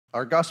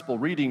Our gospel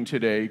reading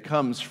today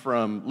comes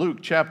from Luke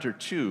chapter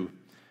 2,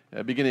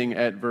 beginning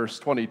at verse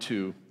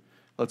 22.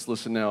 Let's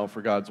listen now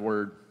for God's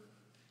word.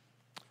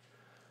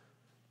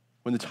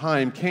 When the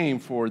time came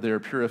for their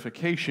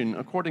purification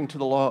according to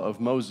the law of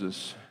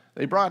Moses,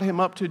 they brought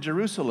him up to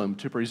Jerusalem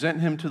to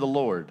present him to the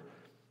Lord.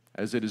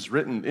 As it is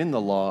written in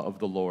the law of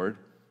the Lord,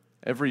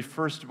 every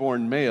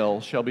firstborn male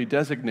shall be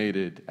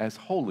designated as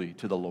holy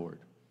to the Lord.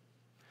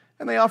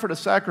 And they offered a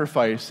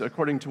sacrifice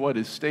according to what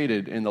is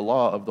stated in the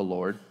law of the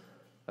Lord,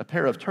 a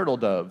pair of turtle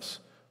doves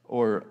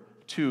or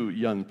 2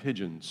 young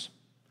pigeons.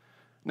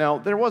 Now,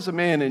 there was a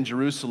man in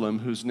Jerusalem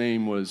whose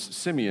name was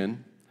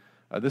Simeon.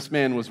 This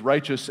man was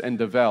righteous and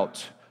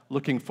devout,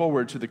 looking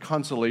forward to the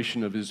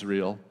consolation of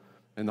Israel,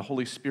 and the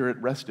Holy Spirit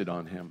rested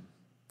on him.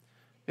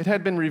 It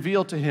had been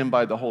revealed to him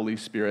by the Holy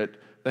Spirit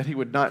that he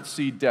would not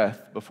see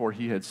death before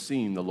he had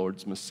seen the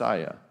Lord's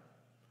Messiah.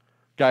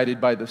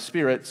 Guided by the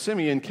Spirit,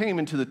 Simeon came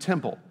into the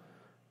temple,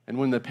 and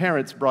when the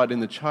parents brought in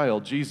the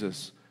child,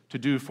 Jesus, to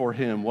do for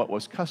him what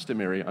was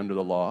customary under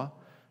the law,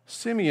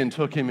 Simeon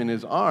took him in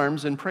his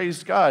arms and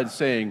praised God,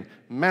 saying,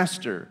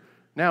 "Master,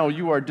 now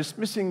you are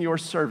dismissing your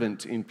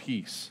servant in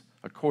peace,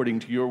 according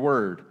to your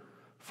word.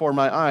 For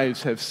my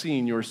eyes have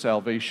seen your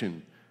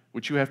salvation,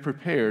 which you have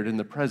prepared in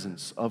the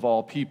presence of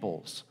all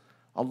peoples,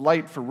 a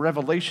light for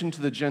revelation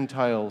to the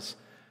Gentiles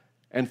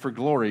and for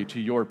glory to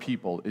your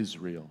people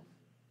Israel."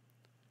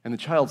 And the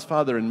child's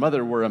father and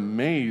mother were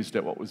amazed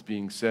at what was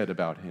being said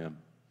about him.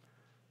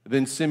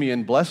 Then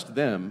Simeon blessed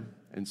them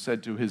and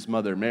said to his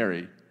mother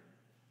Mary,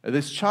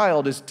 "This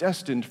child is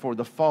destined for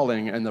the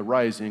falling and the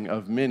rising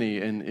of many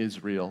in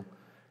Israel,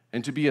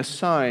 and to be a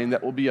sign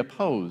that will be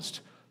opposed,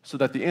 so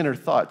that the inner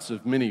thoughts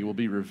of many will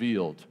be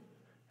revealed,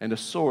 and a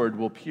sword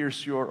will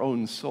pierce your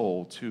own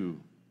soul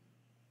too."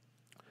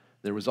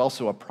 There was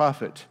also a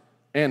prophet,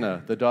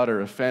 Anna, the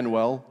daughter of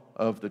Phanuel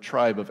of the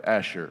tribe of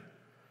Asher.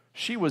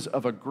 She was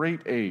of a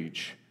great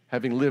age,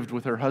 having lived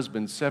with her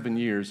husband 7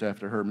 years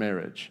after her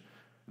marriage,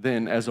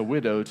 then as a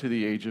widow to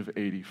the age of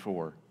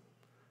 84.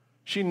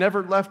 She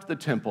never left the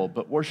temple,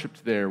 but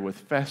worshiped there with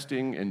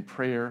fasting and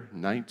prayer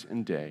night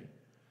and day.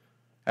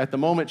 At the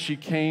moment she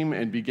came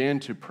and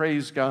began to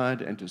praise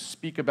God and to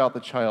speak about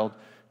the child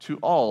to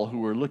all who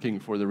were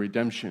looking for the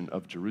redemption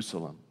of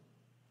Jerusalem.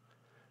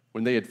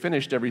 When they had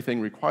finished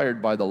everything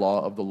required by the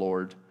law of the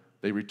Lord,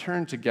 they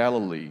returned to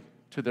Galilee,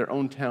 to their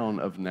own town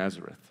of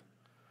Nazareth.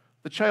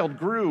 The child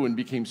grew and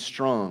became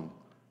strong,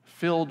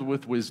 filled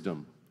with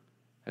wisdom,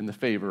 and the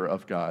favor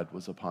of God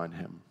was upon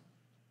him.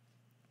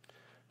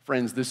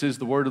 Friends, this is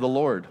the word of the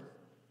Lord.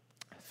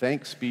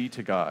 Thanks be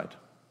to God.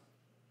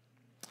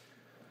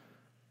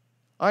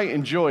 I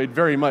enjoyed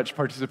very much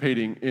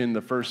participating in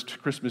the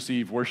first Christmas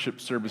Eve worship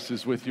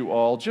services with you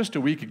all just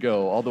a week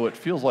ago, although it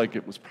feels like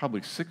it was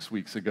probably 6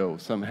 weeks ago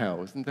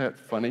somehow. Isn't that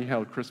funny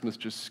how Christmas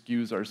just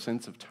skews our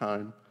sense of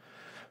time?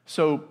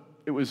 So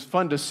it was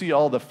fun to see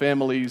all the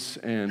families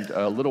and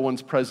little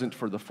ones present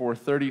for the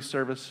 4:30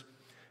 service.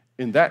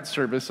 In that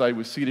service, I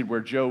was seated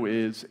where Joe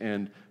is,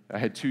 and I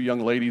had 2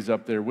 young ladies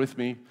up there with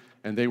me,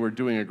 and they were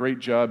doing a great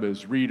job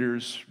as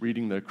readers,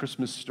 reading the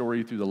Christmas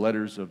story through the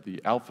letters of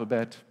the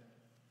alphabet.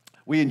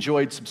 We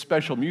enjoyed some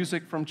special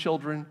music from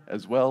children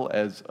as well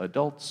as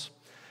adults,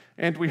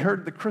 and we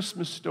heard the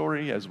Christmas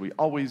story, as we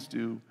always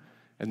do,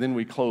 and then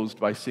we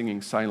closed by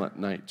singing Silent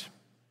Night.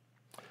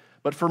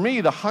 But for me,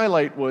 the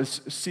highlight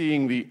was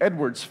seeing the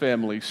Edwards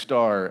family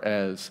star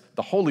as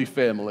the Holy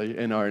Family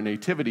in our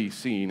nativity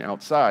scene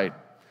outside.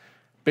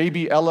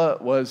 Baby Ella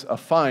was a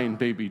fine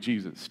baby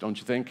Jesus, don't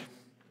you think?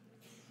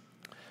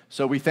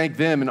 So we thank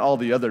them and all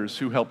the others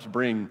who helped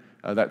bring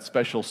that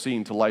special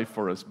scene to life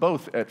for us,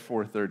 both at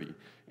 4:30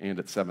 and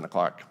at 7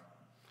 o'clock.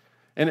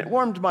 And it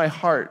warmed my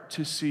heart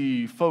to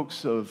see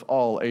folks of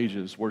all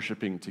ages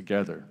worshiping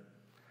together.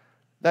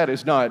 That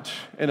is not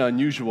an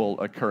unusual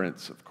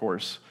occurrence, of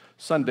course.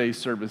 Sunday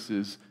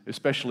services,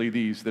 especially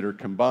these that are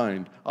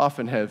combined,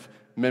 often have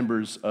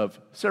members of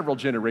several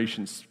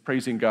generations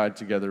praising God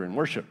together in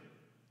worship.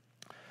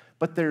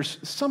 But there's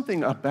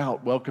something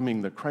about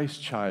welcoming the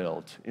Christ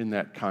child in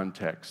that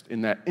context, in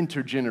that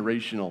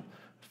intergenerational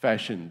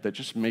fashion, that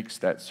just makes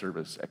that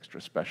service extra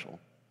special.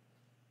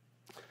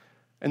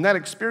 And that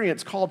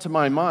experience called to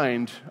my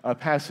mind a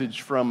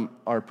passage from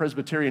our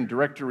Presbyterian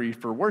Directory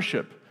for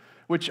Worship,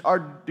 which our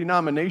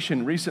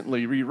denomination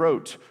recently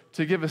rewrote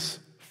to give us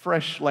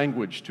fresh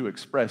language to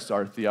express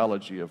our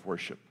theology of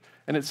worship.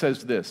 And it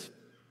says this: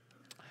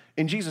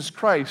 "In Jesus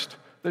Christ,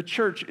 the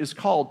church is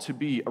called to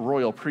be a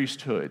royal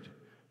priesthood,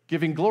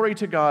 giving glory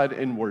to God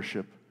in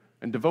worship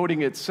and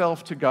devoting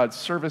itself to God's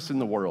service in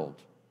the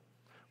world.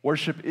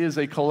 Worship is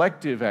a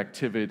collective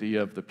activity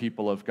of the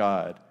people of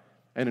God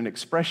and an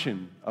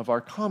expression of our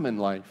common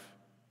life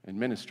and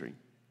ministry."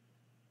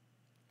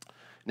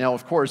 Now,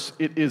 of course,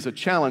 it is a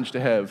challenge to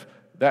have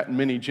that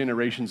many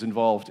generations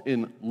involved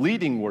in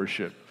leading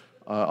worship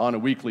on a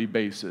weekly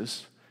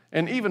basis,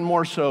 and even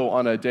more so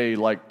on a day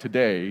like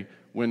today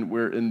when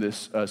we're in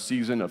this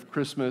season of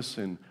Christmas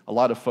and a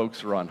lot of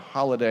folks are on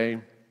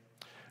holiday.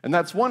 And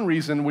that's one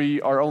reason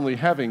we are only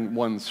having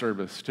one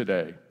service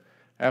today.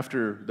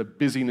 after the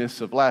busyness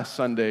of last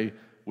Sunday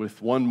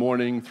with one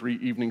morning, 3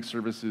 evening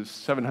services,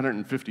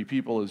 750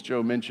 people, as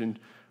Joe mentioned,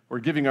 we're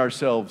giving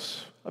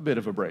ourselves a bit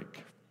of a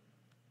break.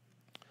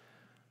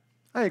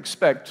 I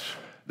expect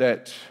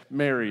that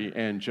Mary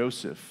and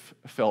Joseph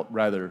felt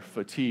rather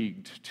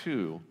fatigued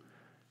too,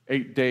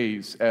 8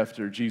 days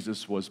after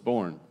Jesus was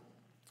born.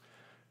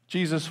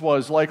 Jesus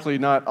was likely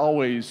not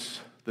always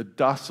the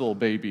docile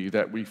baby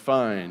that we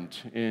find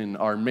in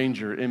our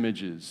manger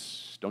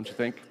images, don't you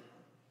think?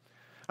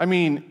 I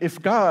mean,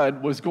 if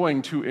God was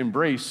going to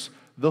embrace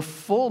the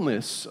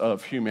fullness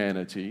of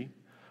humanity,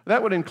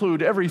 that would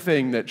include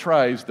everything that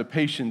tries the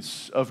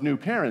patience of new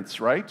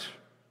parents, right?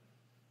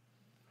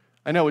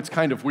 I know it's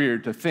kind of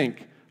weird to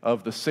think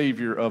of the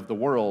Savior of the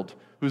world,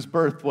 whose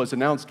birth was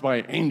announced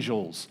by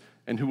angels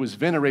and who was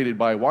venerated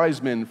by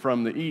wise men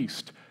from the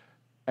East,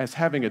 as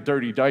having a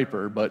dirty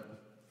diaper,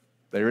 but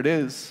there it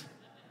is.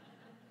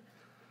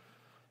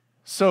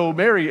 So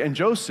Mary and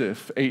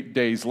Joseph, 8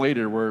 days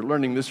later, were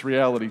learning this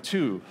reality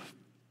too.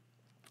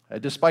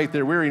 Despite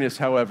their weariness,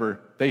 however,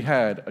 they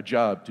had a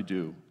job to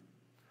do.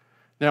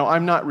 Now,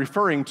 I'm not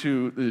referring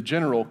to the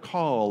general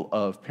call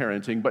of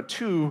parenting, but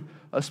to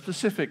a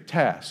specific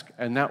task,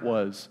 and that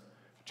was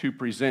to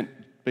present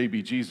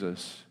baby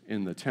Jesus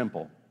in the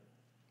temple.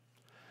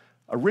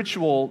 A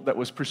ritual that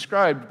was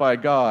prescribed by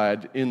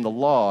God in the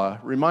law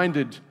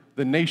reminded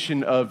the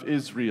nation of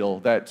Israel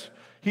that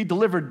He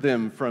delivered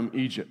them from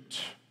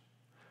Egypt.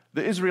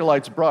 The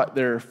Israelites brought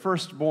their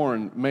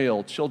firstborn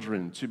male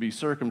children to be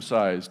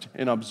circumcised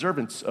in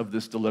observance of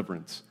this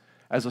deliverance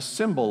as a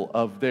symbol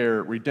of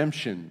their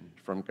redemption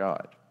from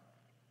God.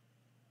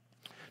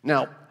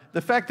 Now,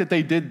 the fact that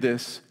they did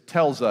this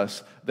tells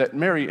us that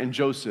Mary and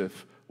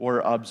Joseph were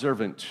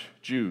observant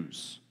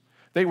Jews.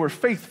 They were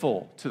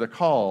faithful to the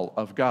call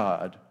of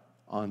God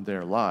on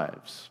their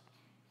lives.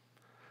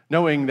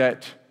 Knowing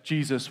that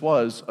Jesus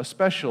was a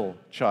special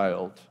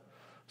child,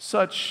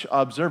 such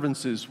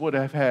observances would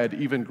have had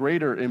even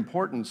greater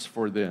importance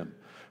for them,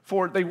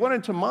 for they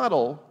wanted to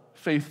model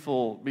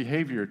faithful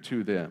behavior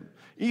to them,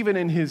 even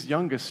in his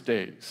youngest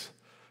days,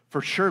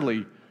 for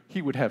surely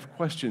he would have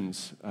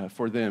questions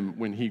for them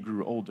when he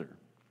grew older.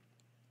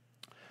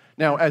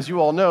 Now, as you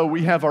all know,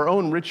 we have our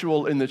own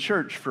ritual in the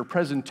church for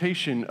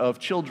presentation of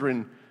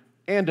children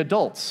and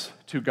adults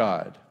to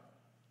God,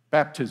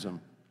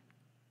 baptism.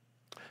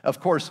 Of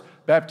course,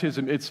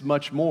 baptism, it's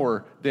much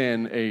more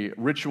than a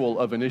ritual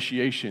of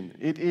initiation.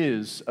 It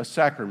is a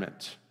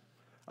sacrament,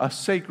 a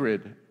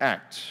sacred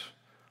act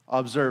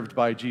observed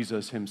by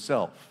Jesus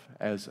himself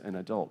as an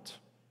adult.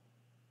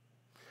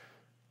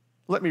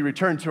 Let me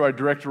return to our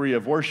directory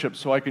of worship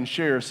so I can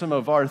share some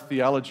of our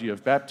theology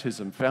of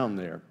baptism found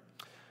there.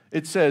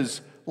 It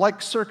says,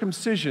 like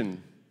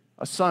circumcision,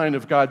 a sign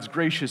of God's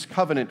gracious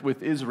covenant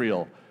with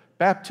Israel,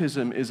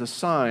 baptism is a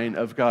sign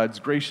of God's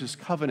gracious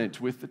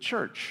covenant with the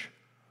church.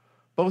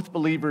 Both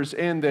believers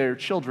and their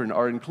children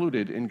are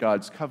included in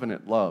God's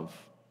covenant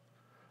love.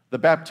 The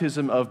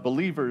baptism of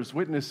believers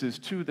witnesses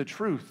to the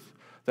truth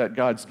that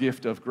God's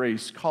gift of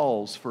grace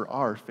calls for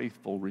our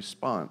faithful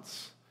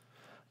response.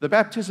 The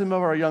baptism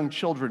of our young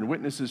children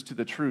witnesses to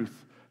the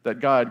truth that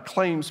God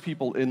claims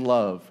people in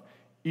love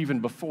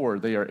even before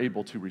they are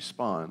able to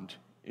respond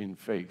in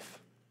faith.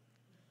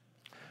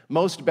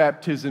 Most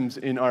baptisms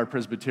in our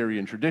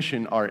Presbyterian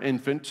tradition are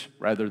infant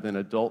rather than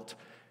adult,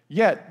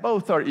 yet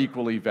both are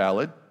equally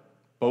valid,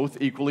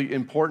 both equally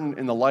important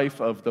in the life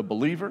of the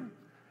believer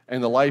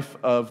and the life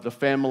of the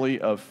family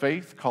of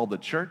faith called the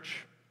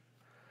church.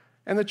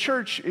 And the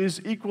church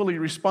is equally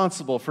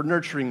responsible for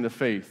nurturing the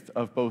faith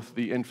of both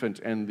the infant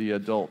and the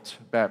adult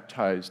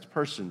baptized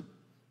person.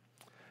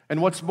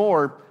 And what's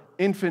more,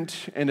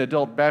 infant and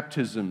adult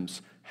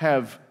baptisms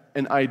have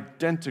an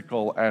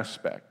identical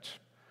aspect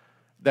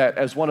that,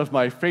 as one of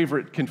my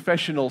favorite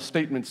confessional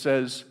statements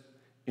says,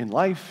 in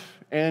life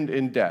and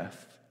in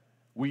death,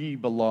 we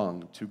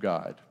belong to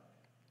God.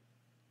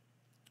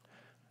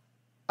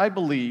 I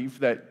believe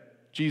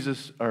that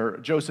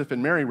Joseph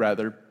and Mary,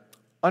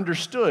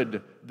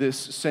 understood this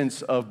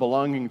sense of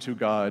belonging to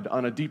God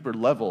on a deeper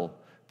level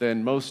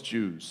than most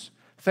Jews,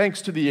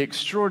 thanks to the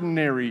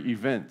extraordinary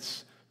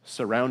events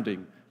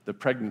surrounding the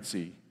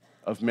pregnancy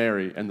of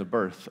Mary and the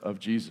birth of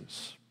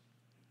Jesus.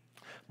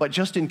 But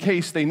just in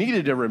case they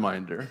needed a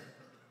reminder,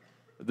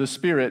 the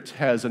Spirit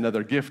has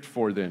another gift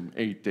for them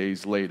 8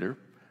 days later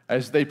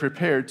as they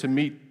prepare to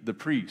meet the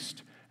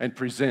priest and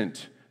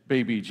present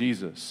baby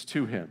Jesus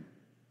to him.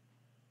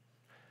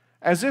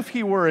 As if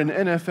he were an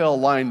NFL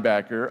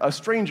linebacker, a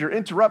stranger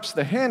interrupts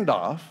the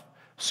handoff,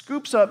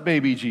 scoops up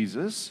baby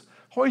Jesus,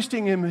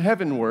 hoisting him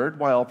heavenward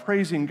while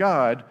praising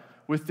God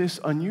with this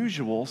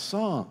unusual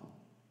song.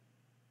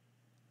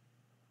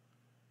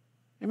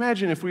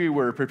 Imagine if we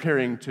were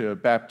preparing to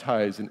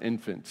baptize an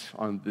infant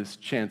on this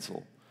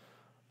chancel.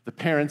 The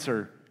parents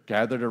are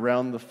gathered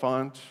around the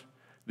font.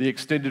 The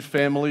extended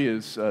family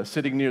is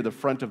sitting near the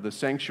front of the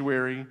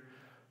sanctuary.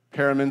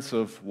 Paraments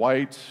of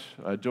white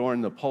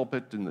adorn the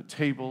pulpit and the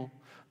table.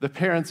 The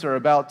parents are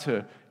about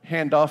to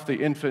hand off the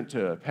infant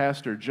to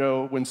Pastor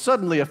Joe, when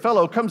suddenly a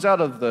fellow comes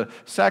out of the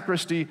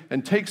sacristy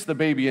and takes the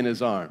baby in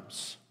his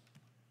arms.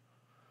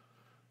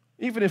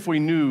 Even if we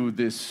knew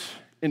this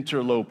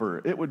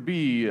interloper, it would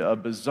be a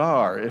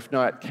bizarre, if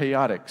not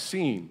chaotic,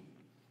 scene.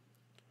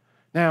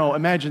 Now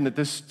imagine that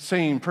this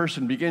same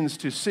person begins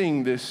to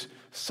sing this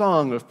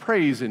song of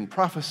praise and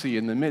prophecy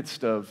in the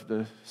midst of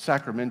the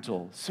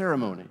sacramental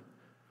ceremony.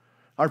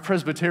 Our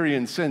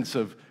Presbyterian sense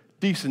of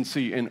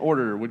decency and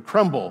order would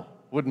crumble,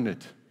 wouldn't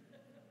it?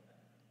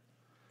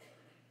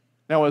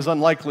 Now, as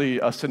unlikely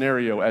a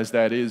scenario as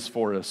that is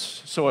for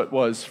us, so it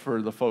was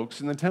for the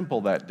folks in the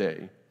temple that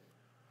day.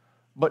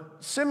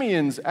 But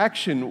Simeon's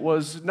action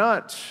was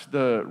not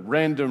the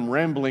random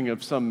rambling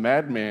of some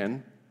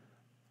madman.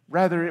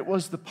 Rather, it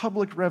was the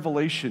public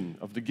revelation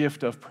of the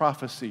gift of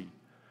prophecy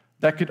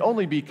that could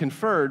only be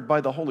conferred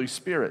by the Holy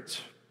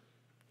Spirit.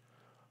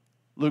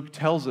 Luke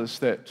tells us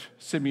that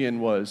Simeon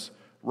was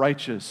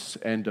righteous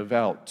and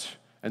devout,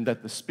 and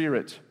that the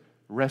Spirit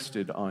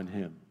rested on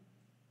him,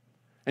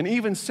 and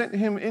even sent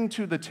him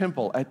into the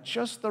temple at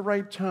just the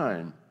right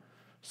time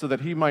so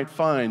that he might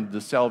find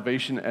the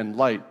salvation and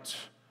light,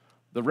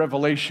 the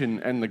revelation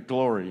and the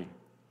glory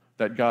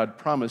that God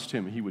promised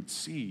him he would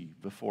see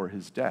before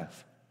his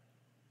death.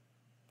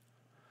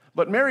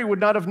 But Mary would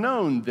not have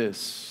known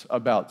this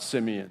about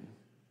Simeon.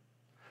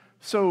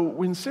 So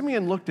when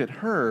Simeon looked at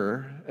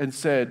her and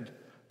said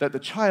that the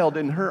child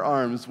in her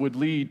arms would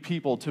lead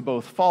people to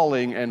both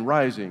falling and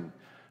rising,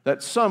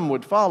 that some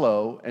would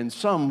follow and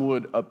some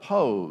would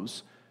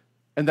oppose,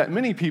 and that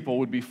many people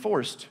would be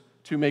forced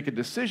to make a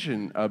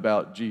decision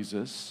about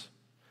Jesus,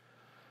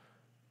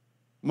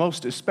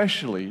 most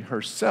especially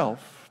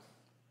herself,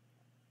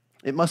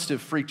 it must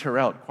have freaked her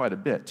out quite a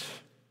bit,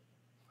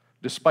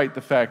 despite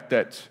the fact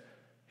that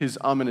his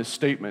ominous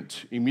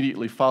statement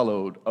immediately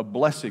followed a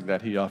blessing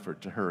that he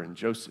offered to her and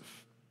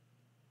Joseph.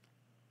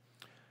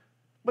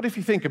 But if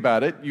you think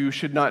about it, you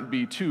should not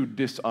be too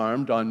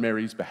disarmed on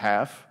Mary's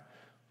behalf.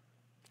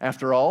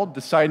 After all,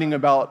 deciding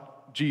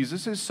about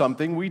Jesus is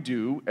something we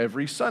do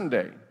every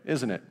Sunday,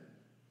 isn't it?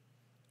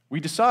 We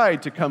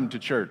decide to come to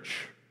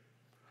church.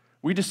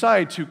 We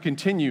decide to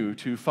continue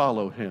to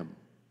follow him.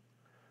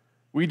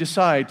 We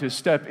decide to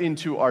step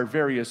into our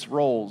various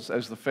roles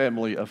as the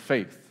family of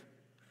faith.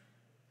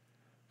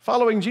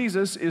 Following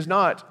Jesus is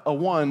not a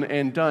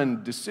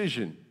one-and-done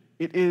decision.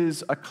 It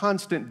is a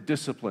constant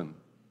discipline,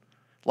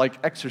 like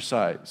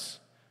exercise,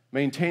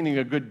 maintaining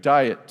a good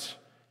diet,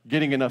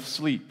 getting enough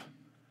sleep,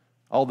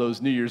 all those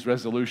New Year's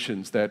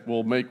resolutions that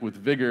we'll make with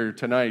vigor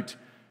tonight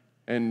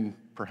and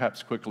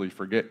perhaps quickly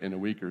forget in a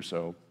week or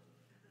so.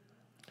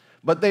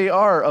 But they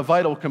are a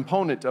vital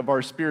component of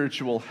our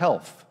spiritual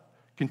health,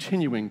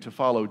 continuing to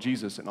follow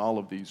Jesus in all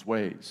of these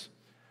ways.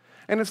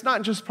 And it's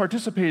not just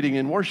participating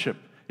in worship.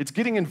 It's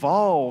getting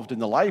involved in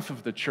the life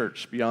of the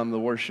church beyond the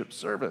worship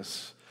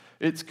service.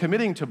 It's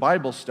committing to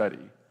Bible study,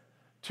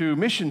 to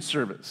mission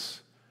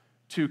service,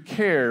 to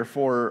care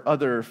for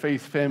other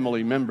faith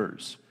family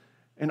members,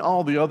 and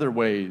all the other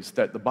ways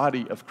that the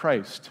body of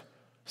Christ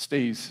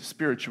stays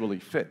spiritually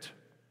fit.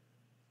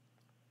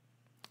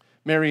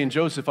 Mary and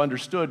Joseph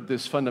understood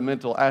this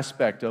fundamental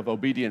aspect of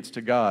obedience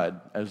to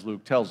God, as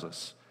Luke tells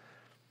us.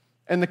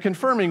 And the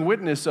confirming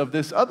witness of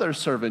this other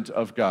servant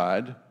of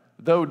God,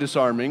 though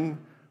disarming,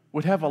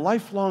 would have a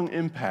lifelong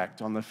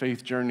impact on the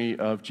faith journey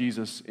of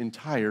Jesus'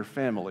 entire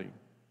family.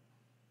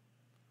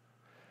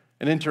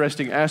 An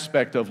interesting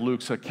aspect of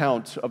Luke's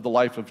account of the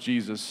life of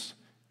Jesus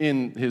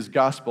in his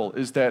gospel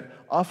is that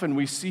often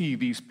we see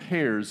these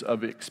pairs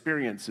of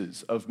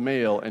experiences of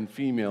male and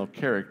female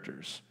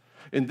characters.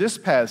 In this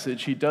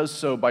passage, he does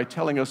so by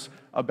telling us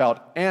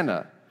about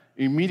Anna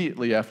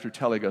immediately after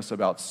telling us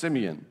about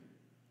Simeon.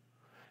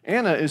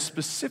 Anna is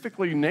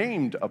specifically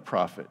named a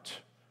prophet,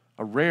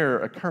 a rare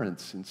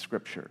occurrence in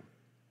Scripture.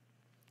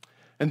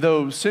 And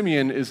though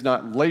Simeon is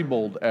not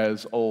labeled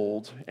as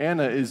old,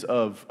 Anna is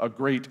of a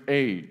great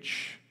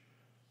age,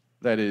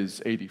 that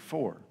is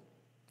 84.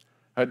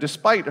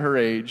 Despite her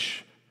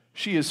age,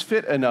 she is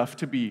fit enough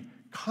to be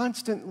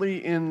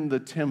constantly in the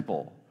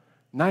temple,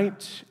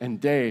 night and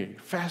day,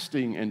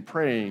 fasting and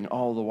praying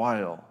all the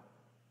while.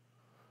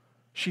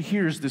 She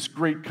hears this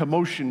great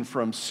commotion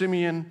from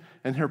Simeon,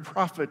 and her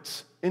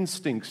prophet's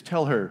instincts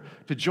tell her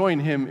to join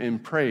him in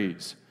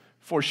praise,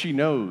 for she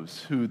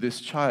knows who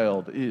this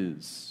child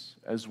is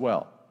as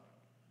well.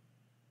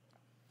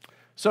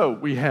 So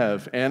we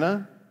have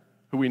Anna,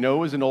 who we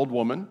know is an old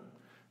woman,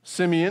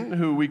 Simeon,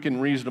 who we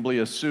can reasonably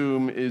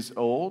assume is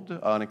old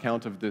on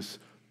account of this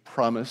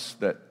promise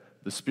that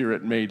the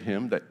Spirit made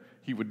him, that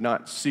he would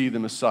not see the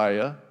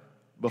Messiah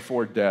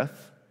before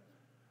death.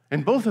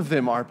 And both of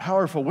them are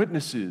powerful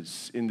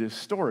witnesses in this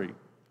story.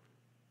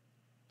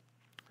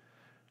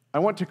 I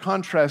want to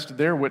contrast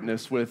their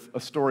witness with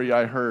a story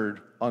I heard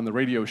on the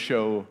radio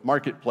show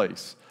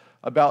Marketplace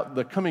about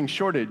the coming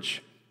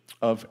shortage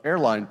of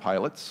airline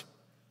pilots.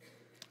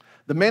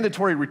 The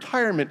mandatory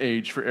retirement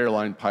age for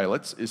airline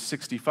pilots is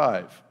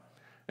 65,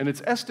 and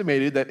it's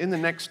estimated that in the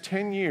next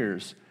 10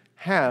 years,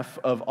 half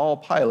of all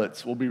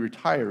pilots will be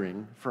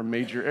retiring from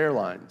major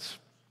airlines.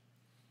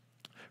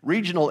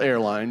 Regional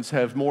airlines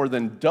have more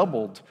than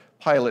doubled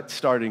pilot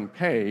starting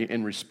pay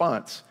in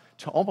response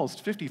to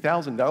almost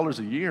 $50,000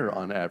 a year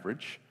on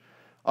average,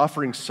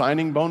 offering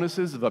signing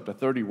bonuses of up to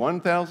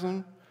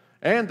 $31,000,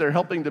 and they're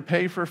helping to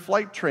pay for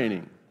flight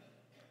training.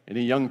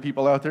 Any young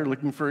people out there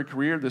looking for a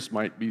career, this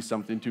might be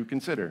something to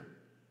consider.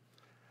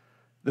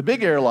 The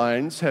big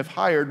airlines have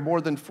hired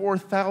more than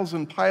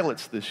 4,000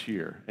 pilots this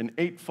year, an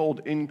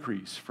 8-fold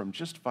increase from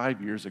just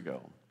 5 years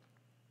ago.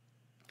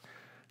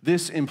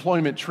 This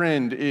employment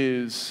trend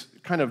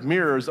kind of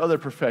mirrors other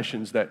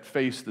professions that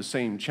face the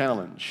same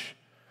challenge,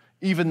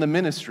 even the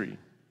ministry,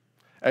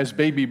 as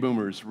baby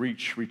boomers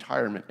reach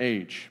retirement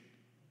age.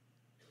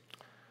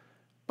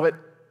 But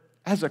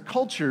as a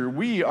culture,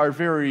 we are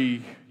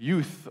very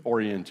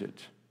youth-oriented.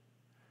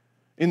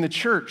 In the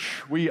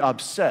church, we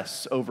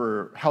obsess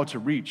over how to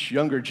reach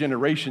younger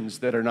generations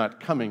that are not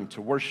coming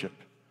to worship.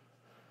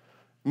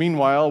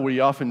 Meanwhile, we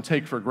often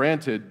take for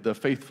granted the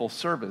faithful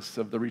service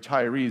of the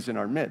retirees in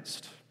our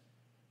midst.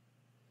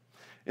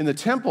 In the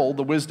temple,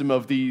 the wisdom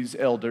of these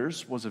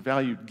elders was a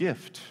valued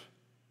gift.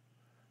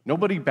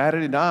 Nobody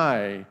batted an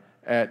eye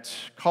at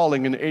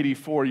calling an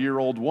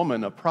 84-year-old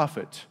woman a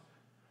prophet,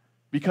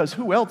 because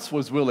who else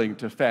was willing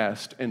to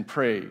fast and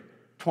pray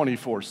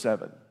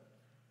 24/7?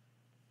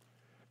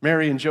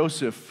 Mary and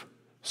Joseph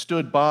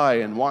stood by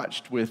and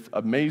watched with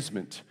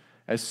amazement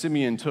as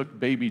Simeon took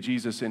baby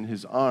Jesus in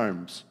his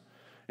arms,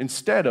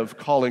 instead of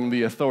calling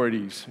the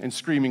authorities and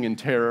screaming in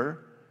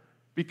terror,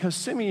 because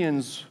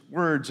Simeon's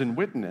words and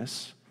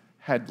witness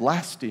had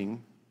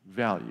lasting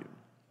value.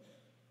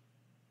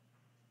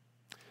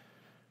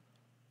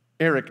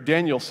 Eric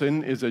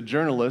Danielson is a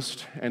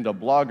journalist and a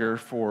blogger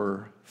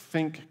for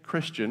Think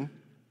Christian.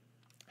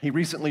 He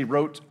recently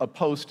wrote a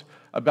post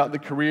about the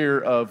career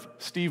of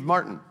Steve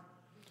Martin.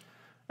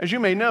 As you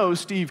may know,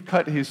 Steve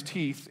cut his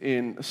teeth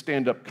in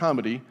stand-up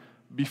comedy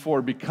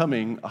before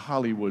becoming a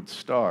Hollywood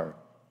star.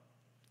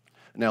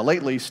 Now,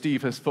 lately,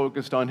 Steve has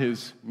focused on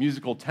his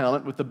musical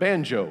talent with the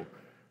banjo,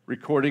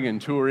 recording and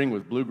touring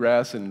with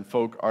bluegrass and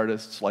folk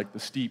artists like the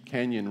Steep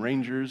Canyon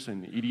Rangers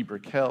and Edie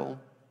Brickell.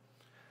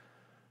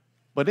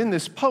 But in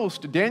this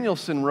post,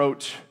 Danielson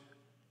wrote,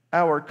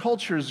 "Our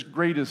culture's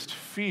greatest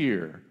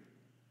fear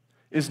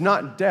is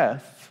not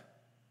death,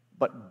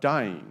 but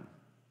dying.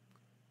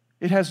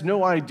 It has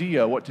no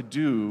idea what to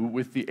do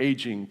with the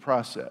aging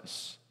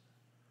process.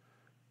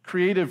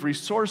 Creative,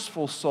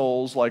 resourceful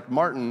souls like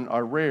Martin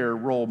are rare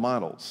role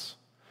models.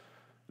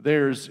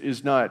 Theirs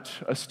is not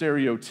a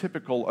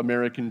stereotypical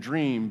American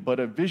dream, but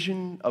a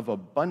vision of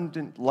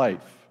abundant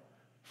life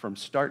from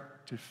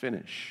start to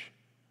finish.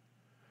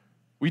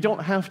 We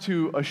don't have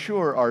to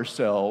assure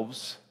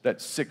ourselves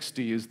that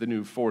 60 is the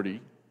new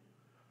 40,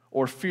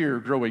 or fear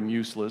growing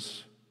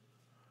useless.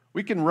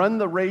 We can run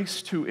the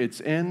race to its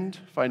end,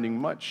 finding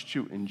much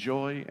to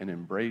enjoy and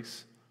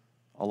embrace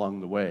along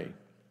the way."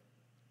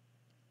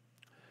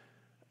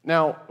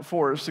 Now,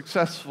 for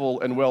successful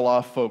and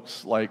well-off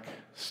folks like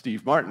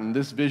Steve Martin,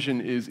 this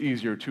vision is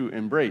easier to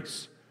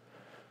embrace.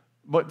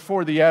 But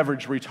for the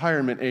average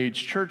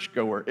retirement-age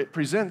churchgoer, it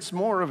presents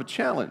more of a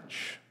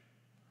challenge.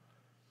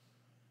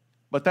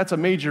 But that's a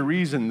major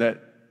reason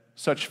that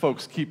such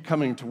folks keep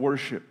coming to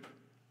worship,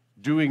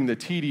 doing the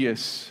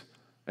tedious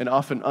and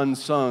often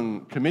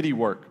unsung committee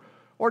work,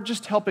 or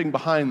just helping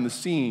behind the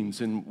scenes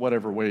in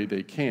whatever way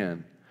they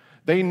can.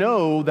 They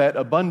know that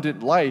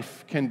abundant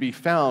life can be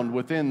found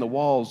within the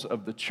walls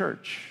of the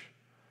church.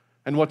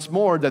 And what's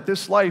more, that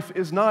this life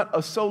is not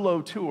a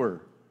solo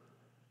tour,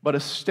 but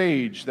a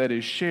stage that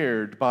is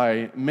shared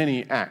by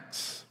many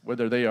acts,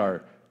 whether they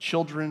are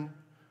children,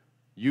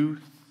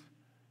 youth,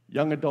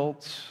 young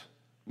adults,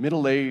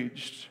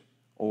 middle-aged,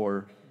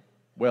 or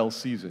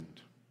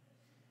well-seasoned.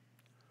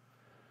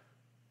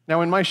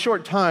 Now, in my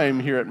short time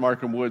here at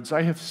Markham Woods,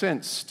 I have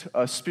sensed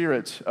a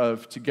spirit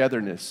of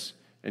togetherness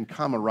and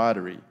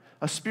camaraderie,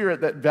 a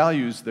spirit that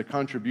values the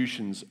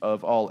contributions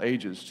of all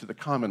ages to the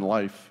common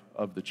life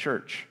of the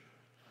church.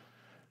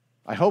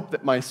 I hope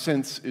that my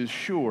sense is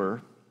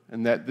sure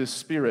and that this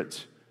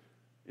spirit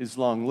is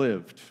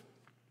long-lived.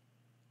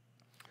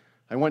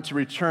 I want to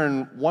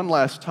return one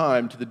last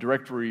time to the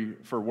Directory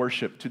for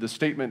Worship, to the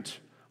statement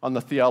on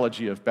the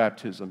theology of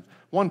baptism.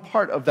 One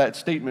part of that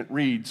statement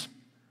reads,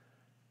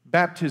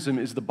 "Baptism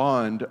is the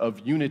bond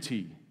of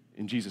unity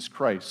in Jesus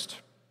Christ.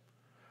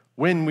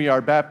 When we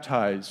are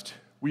baptized,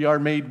 we are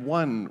made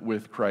one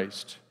with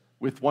Christ,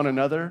 with one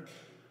another,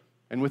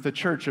 and with the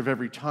church of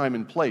every time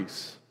and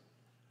place.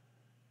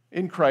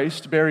 In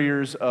Christ,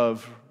 barriers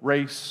of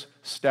race,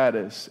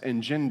 status,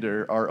 and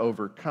gender are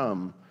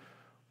overcome.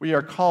 We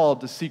are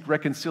called to seek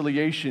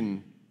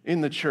reconciliation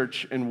in the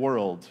church and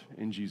world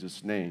in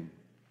Jesus' name."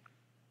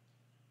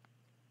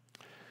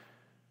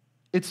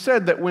 It's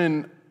said that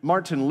when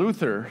Martin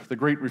Luther, the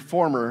great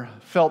reformer,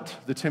 felt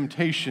the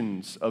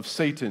temptations of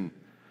Satan,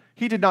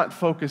 he did not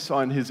focus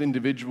on his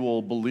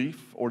individual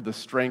belief or the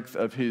strength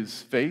of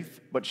his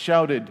faith, but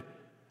shouted,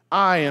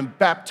 "I am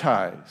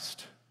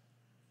baptized."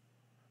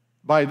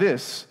 By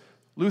this,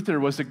 Luther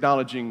was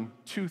acknowledging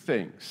two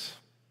things.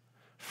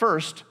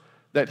 First,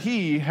 that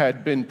he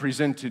had been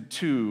presented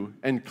to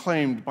and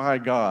claimed by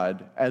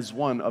God as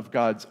one of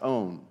God's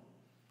own.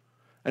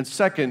 And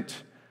second,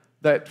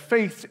 that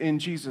faith in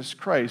Jesus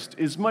Christ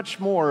is much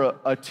more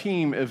a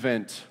team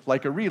event,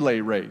 like a relay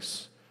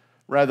race,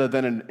 rather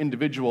than an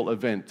individual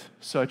event,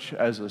 such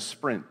as a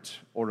sprint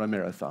or a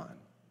marathon.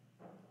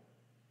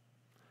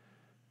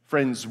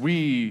 Friends,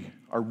 we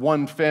are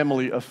one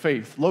family of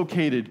faith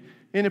located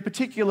in a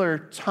particular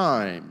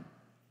time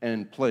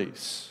and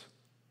place.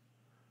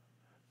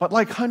 But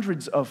like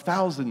hundreds of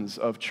thousands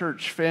of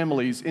church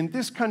families in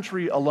this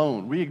country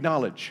alone, we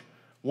acknowledge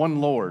one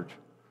Lord,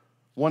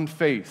 one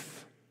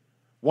faith,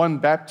 one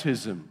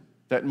baptism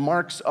that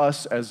marks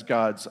us as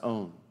God's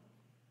own.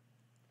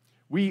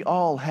 We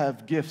all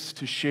have gifts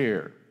to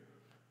share,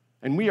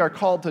 and we are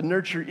called to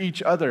nurture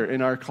each other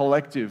in our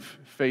collective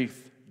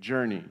faith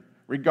journey,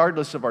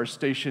 regardless of our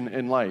station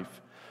in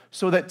life,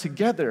 so that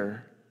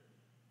together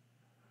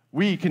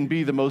we can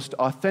be the most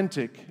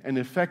authentic and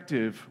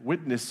effective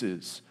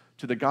witnesses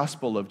to the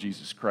gospel of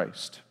Jesus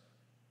Christ.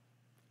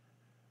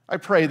 I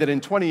pray that in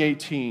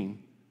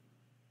 2018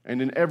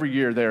 and in every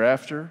year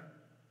thereafter,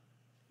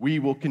 we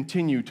will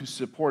continue to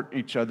support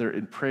each other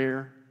in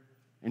prayer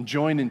and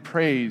join in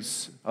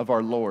praise of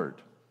our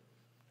Lord,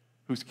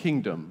 whose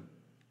kingdom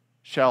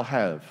shall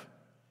have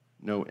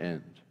no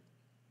end.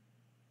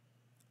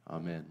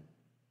 Amen.